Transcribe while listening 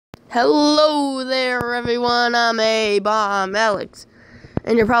Hello there, everyone. I'm A-Bomb Alex,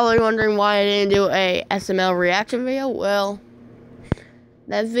 and you're probably wondering why I didn't do a SML reaction video. Well,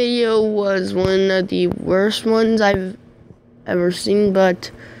 that video was one of the worst ones I've ever seen,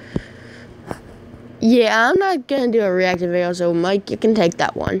 but yeah, I'm not gonna do a reaction video, so Mike, you can take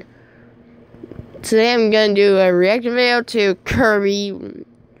that one. Today I'm gonna do a reaction video to Kirby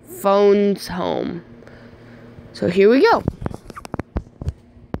Phones Home. So here we go.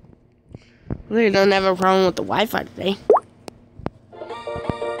 We don't have a problem with the Wi-Fi today.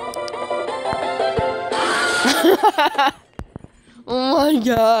 Oh my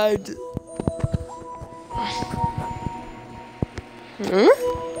god.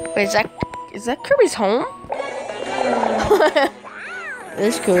 Wait, is that Kirby's home?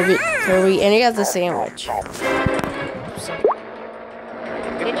 This Kirby, and he has a sandwich.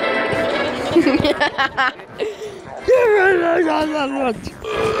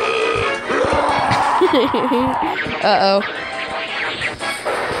 Uh-oh.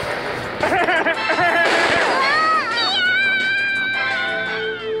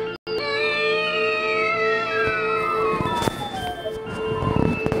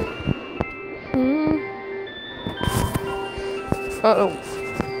 Uh-oh.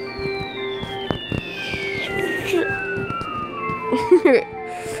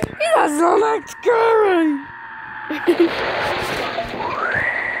 He got so much curry!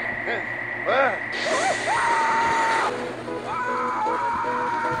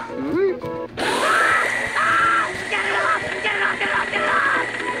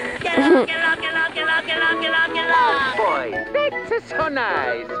 Oh boy, that's so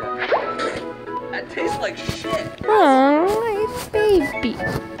nice. That tastes like shit. Oh, my baby.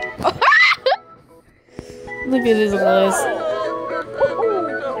 Look at his eyes.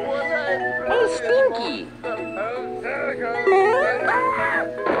 Oh, Stinky.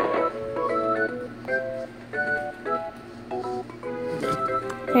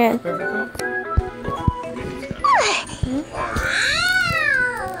 Yeah.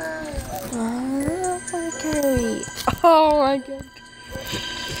 Okay. Oh my god.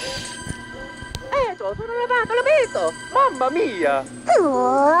 Sono lavato, l'ho visto! Mamma mia!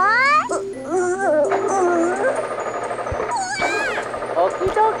 Okie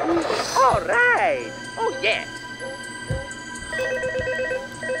dokie! Alright! Oh yeah!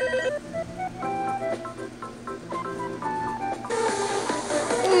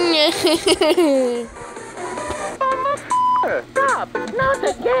 Stop! Not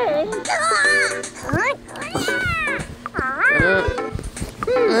again!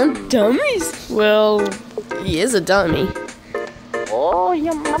 Dummies? Well, he is a dummy. Oh,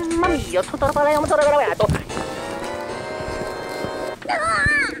 yeah, mamma mia! Tutto lavato!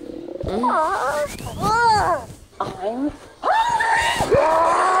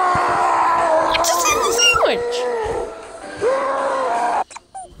 Just in the sandwich.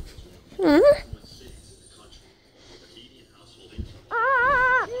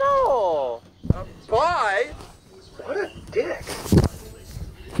 No! Bye! What a dick!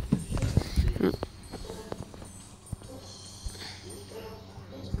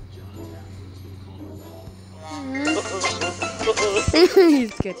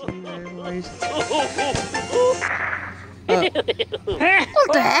 He's catching their voice. What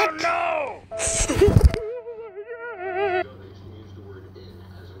the heck? No!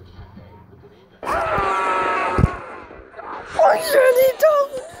 Why are they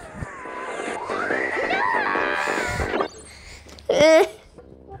dumb?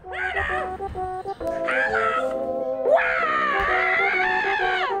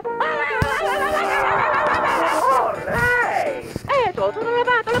 Sono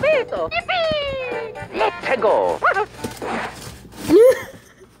lavato, l'ho visto! Let's go!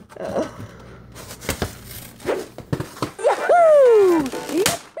 Yahoo!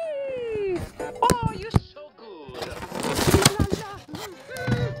 Yippee! Oh, you're so good!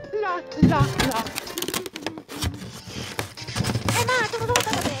 La la la!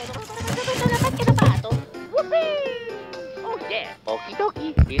 Whoopee! Oh yeah! Okie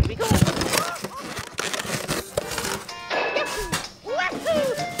dokie, here we go!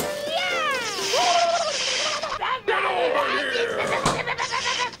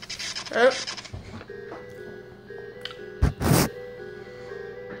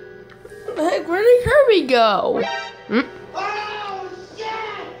 The heck, where did Kirby go? Oh, shit!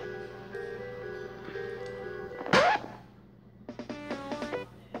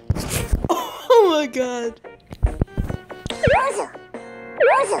 Oh my god.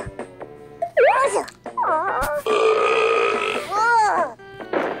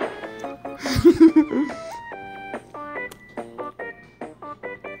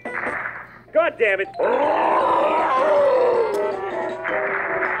 God damn it!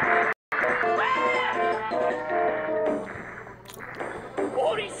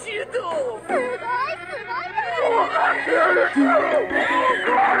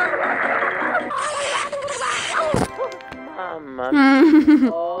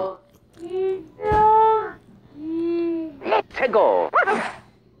 Let's go.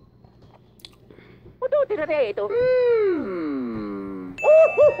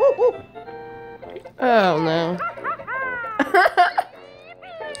 Oh no.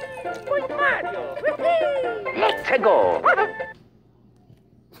 Let's go.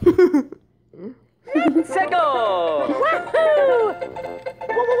 Let's go.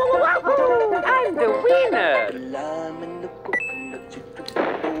 Woohoo! I'm the winner.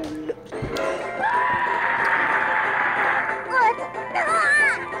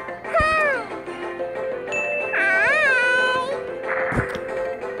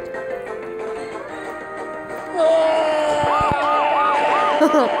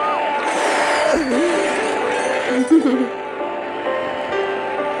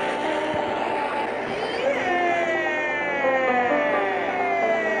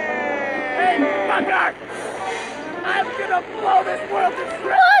 I'm gonna blow this world to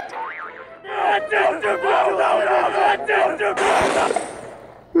shreds!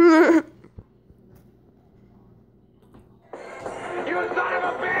 You son of a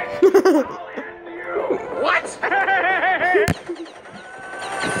bitch! What?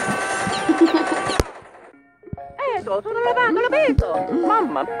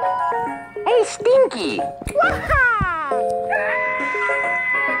 Mama. Hey, Stinky.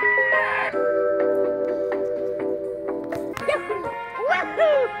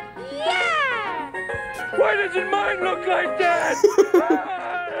 Why doesn't mine look like that?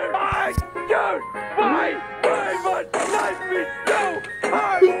 Mine! Dude! Mine must not be so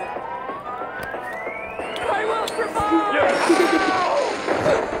hard! I will survive!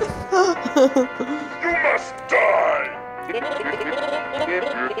 You must die!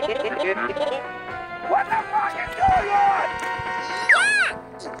 What the fuck is going on?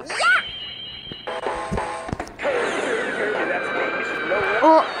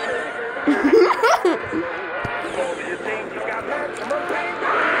 Oh.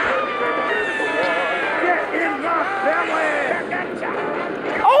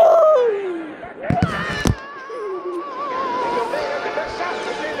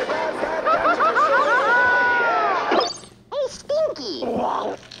 Hey, Stinky.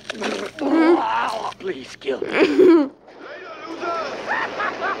 Please kill me.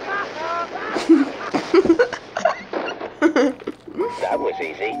 That was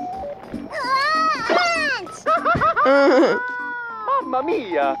easy. Mamma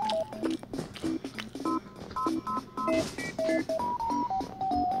mia.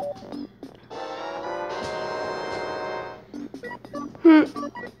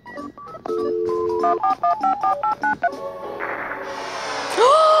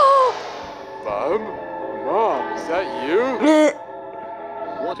 Mom, is that you?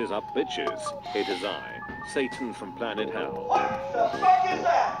 What is up, bitches? It is I, Satan from planet Hell. What the fuck is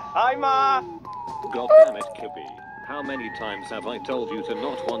that? Hi, Ma! God damn it, Kirby. How many times have I told you to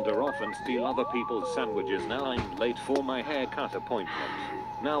not wander off and steal other people's sandwiches? Now I'm late for my haircut appointment.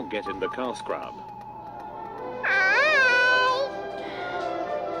 Now get in the car, scrub.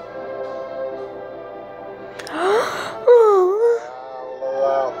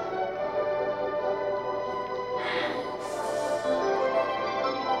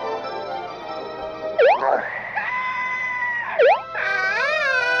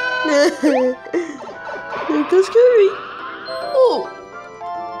 There goes Kirby. Oh.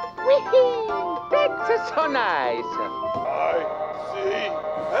 Whee! That's so nice. I see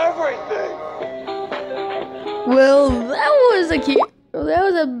everything! Well, that was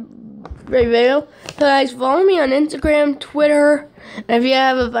a great video. So guys, follow me on Instagram, Twitter, and if you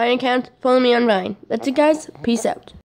have a Vine account, follow me on Vine. That's it, guys. Peace out.